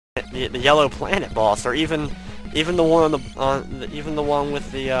the yellow planet boss, or even the one even the one with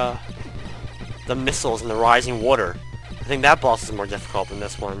the missiles and the rising water. I think that boss is more difficult than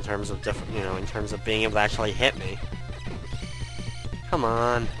this one in terms of in terms of being able to actually hit me. Come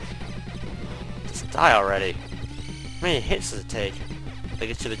on, just die already. How many hits does it take to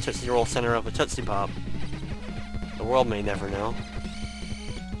get to the Tootsie Roll center of a Tootsie Pop? The world may never know.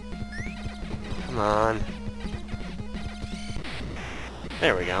 Come on.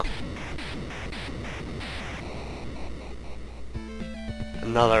 There we go.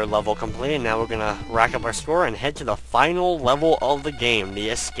 Another level complete, and now we're gonna rack up our score and head to the final level of the game, the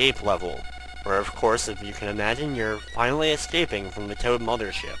escape level. Where, of course, if you can imagine, you're finally escaping from the Toad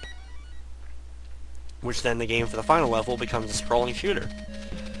Mothership. Which then the game for the final level becomes a scrolling shooter.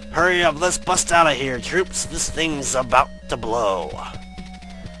 Hurry up, let's bust out of here, troops. This thing's about to blow.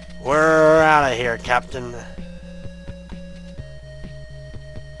 We're out of here, Captain.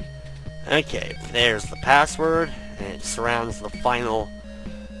 Okay, there's the password, and it surrounds the final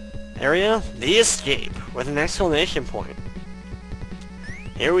area, the escape, with an exclamation point.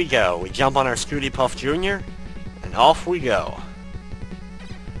 Here we go. We jump on our Scooty Puff Jr., and off we go.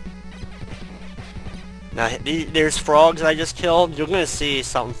 Now, there's frogs I just killed. You're going to see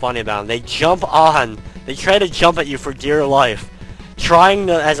something funny about them. They jump on. They try to jump at you for dear life, trying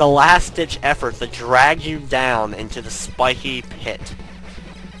to, as a last-ditch effort, to drag you down into the spiky pit.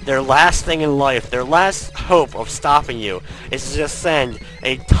 Their last thing in life, their last hope of stopping you, is to just send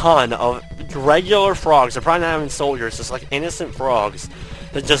a ton of regular frogs. They're probably not even soldiers, just like innocent frogs,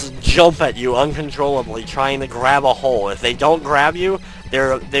 that just jump at you uncontrollably, trying to grab a hole. If they don't grab you,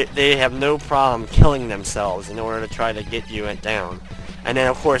 they have no problem killing themselves in order to try to get you down. And then,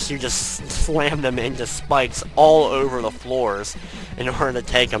 of course, you just slam them into spikes all over the floors in order to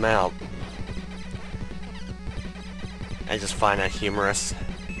take them out. I just find that humorous.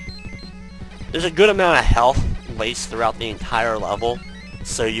 There's a good amount of health laced throughout the entire level,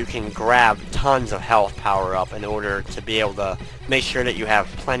 so you can grab tons of health power-up in order to be able to make sure that you have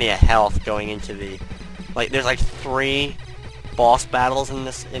plenty of health going into the... there's like 3 boss battles in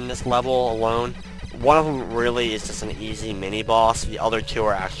this level alone. One of them really is just an easy mini-boss. The other 2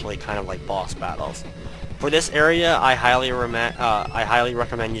 are actually kind of like boss battles. For this area, I highly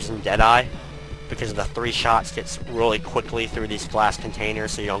recommend using Deadeye, because the 3 shots gets really quickly through these glass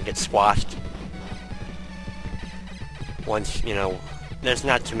containers so you don't get squashed. Once, there's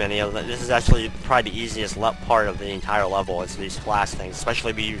not too many of them. This is actually probably the easiest part of the entire level, is these glass things, especially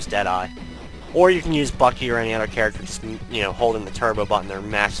if you use Deadeye. Or you can use Bucky or any other character, just, holding the turbo button or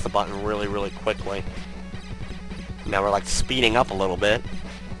mash the button really, really quickly. Now we're speeding up a little bit.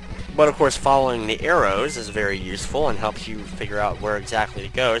 But of course, following the arrows is very useful and helps you figure out where exactly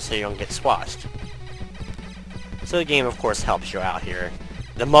to go so you don't get squashed. So the game, of course, helps you out here.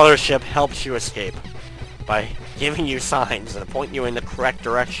 The mothership helps you escape by giving you signs that point you in the correct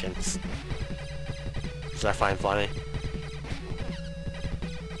directions, which I find funny.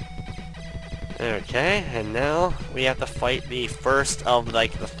 Okay, and now we have to fight the first of the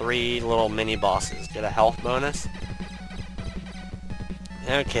 3 little mini bosses. Get a health bonus.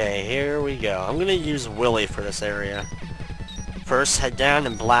 Okay, here we go. I'm gonna use Willy for this area. First, head down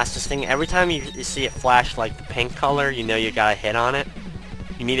and blast this thing. Every time you see it flash the pink color, you know you got a hit on it.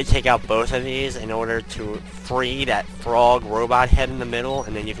 You need to take out both of these in order to free that frog robot head in the middle,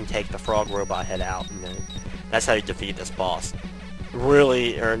 and then you can take the frog robot head out, and then that's how you defeat this boss.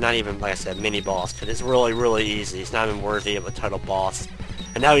 Really, or not even, like I said, mini boss, because it's really, really easy. He's not even worthy of a title boss.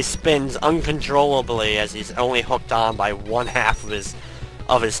 And now he spins uncontrollably as he's only hooked on by 1/2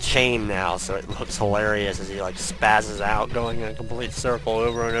 of his chain now, so it looks hilarious as he spazzes out, going in a complete circle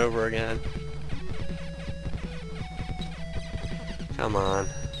over and over again. Come on.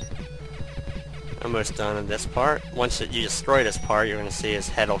 Almost done in this part. Once you destroy this part, you're going to see his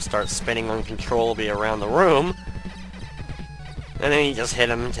head will start spinning uncontrollably around the room. And then you just hit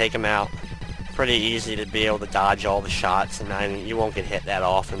him and take him out. Pretty easy to be able to dodge all the shots, and you won't get hit that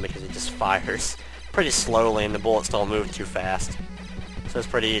often because he just fires pretty slowly and the bullets don't move too fast. So it's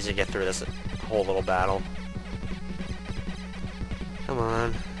pretty easy to get through this whole little battle. Come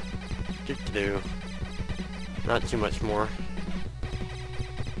on. Do. Not too much more.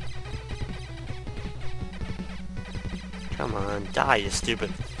 Come on, die, you stupid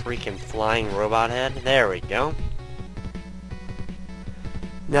freaking flying robot head. There we go.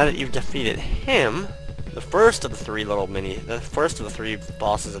 Now that you've defeated him, the first of the 3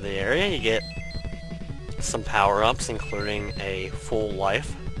 bosses of the area, you get some power-ups, including a full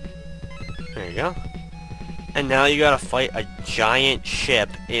life. There you go. And now you gotta fight a giant ship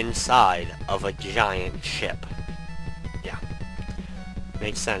inside of a giant ship. Yeah.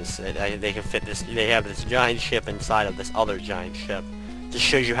 Makes sense. They can fit this. They have this giant ship inside of this other giant ship. Just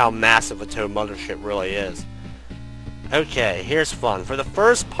shows you how massive a Toad mothership really is. Okay, here's fun. For the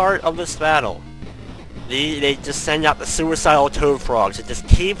first part of this battle, they just send out the suicidal Toad frogs that just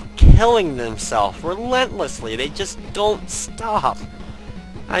keep killing themselves relentlessly. They just don't stop.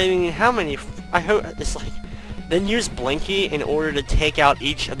 I mean, how many... I hope it's like... Then use Blinky in order to take out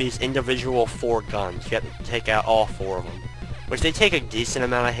each of these individual 4 guns. You have to take out all 4 of them. Which they take a decent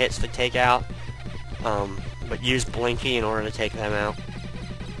amount of hits to take out. But use Blinky in order to take them out.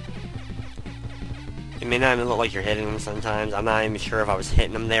 It may not even look like you're hitting them sometimes. I'm not even sure if I was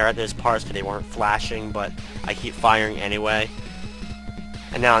hitting them there at those parts because they weren't flashing, but I keep firing anyway.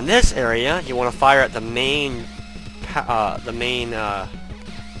 And now in this area, you want to fire at the main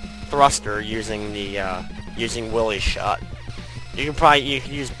thruster using the using Willie's shot. You can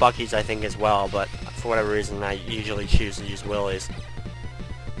use Bucky's, I think, as well, but for whatever reason, I usually choose to use Willie's.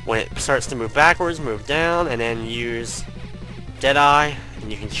 When it starts to move backwards, move down, and then use Deadeye,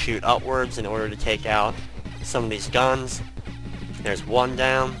 and you can shoot upwards in order to take out some of these guns. There's 1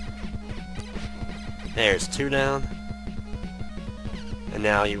 down. There's 2 down. And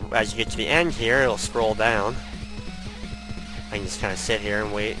now, as you get to the end here, it'll scroll down. I can just kind of sit here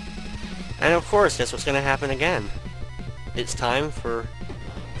and wait. And of course, guess what's going to happen again? It's time for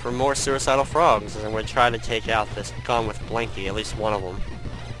more suicidal frogs, and I'm going to try to take out this gun with Blinky, at least one of them.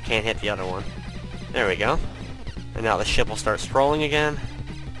 Can't hit the other one. There we go. And now the ship will start scrolling again.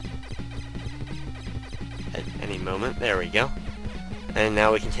 At any moment. There we go. And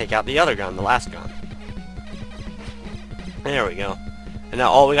now we can take out the other gun, the last gun. There we go. And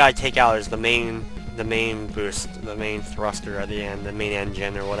now all we gotta take out is the main boost, the main thruster at the end, the main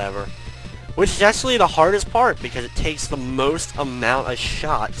engine or whatever. Which is actually the hardest part because it takes the most amount of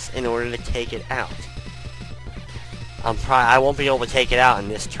shots in order to take it out. I won't be able to take it out in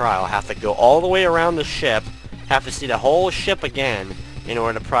this try. I'll have to go all the way around the ship, have to see the whole ship again in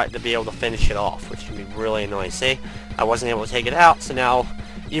order to be able to finish it off, which can be really annoying. See, I wasn't able to take it out, so now,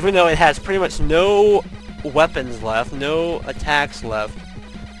 even though it has pretty much no weapons left, no attacks left,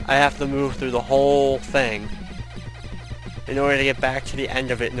 I have to move through the whole thing in order to get back to the end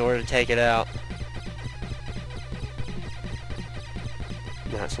of it in order to take it out.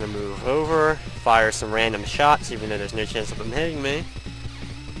 Now it's going to move over, fire some random shots even though there's no chance of them hitting me.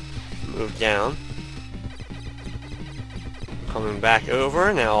 Move down. Coming back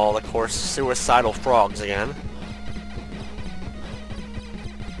over, now all the course suicidal frogs again.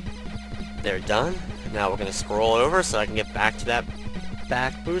 They're done. Now we're going to scroll over so I can get back to that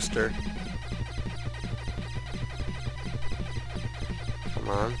back booster. Come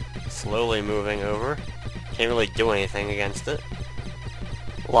on. Slowly moving over. Can't really do anything against it.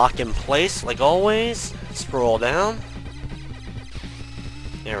 Lock in place like always. Scroll down.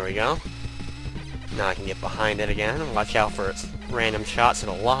 There we go. Now I can get behind it again. Watch out for its random shots.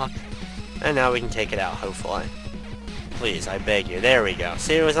 It'll lock. And now we can take it out, hopefully. Please, I beg you. There we go.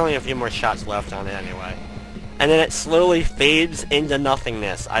 See, there was only a few more shots left on it anyway. And then it slowly fades into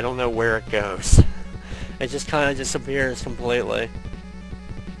nothingness. I don't know where it goes. It just kind of disappears completely.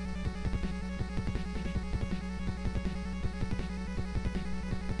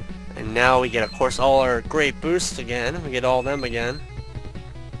 And now we get, of course, all our great boosts again. We get all them again.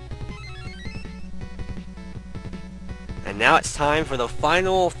 And now it's time for the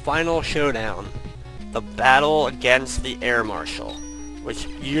final showdown. The battle against the Air Marshal. Which,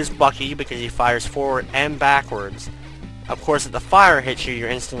 use Bucky because he fires forward and backwards. Of course, if the fire hits you, you're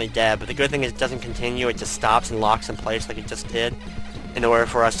instantly dead. But the good thing is it doesn't continue. It just stops and locks in place like it just did. In order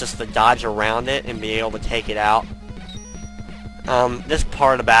for us just to dodge around it and be able to take it out. This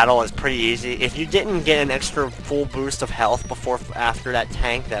part of the battle is pretty easy. If you didn't get an extra full boost of health after that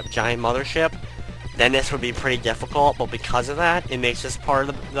tank, that giant mothership, then this would be pretty difficult. But because of that, it makes this part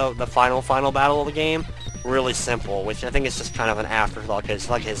of the final battle of the game really simple, which I think is just kind of an afterthought. Cause it's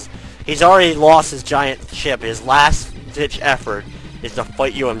like he's already lost his giant ship. His last ditch effort is to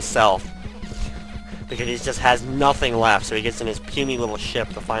fight you himself because he just has nothing left. So he gets in his puny little ship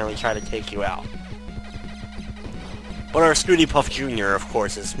to finally try to take you out. But our Scooty Puff Jr., of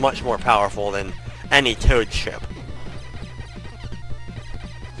course, is much more powerful than any Toad ship.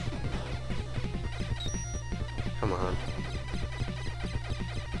 Come on.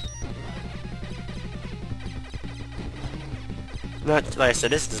 Like I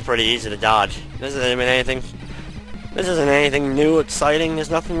said, this is pretty easy to dodge. This isn't anything new, exciting. There's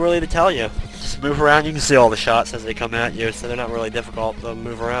nothing really to tell you. Just move around. You can see all the shots as they come at you, so they're not really difficult to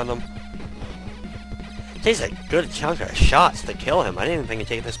move around them. It takes a good chunk of shots to kill him. I didn't even think it'd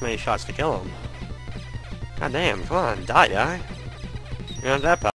take this many shots to kill him. God damn, come on, die. You're not that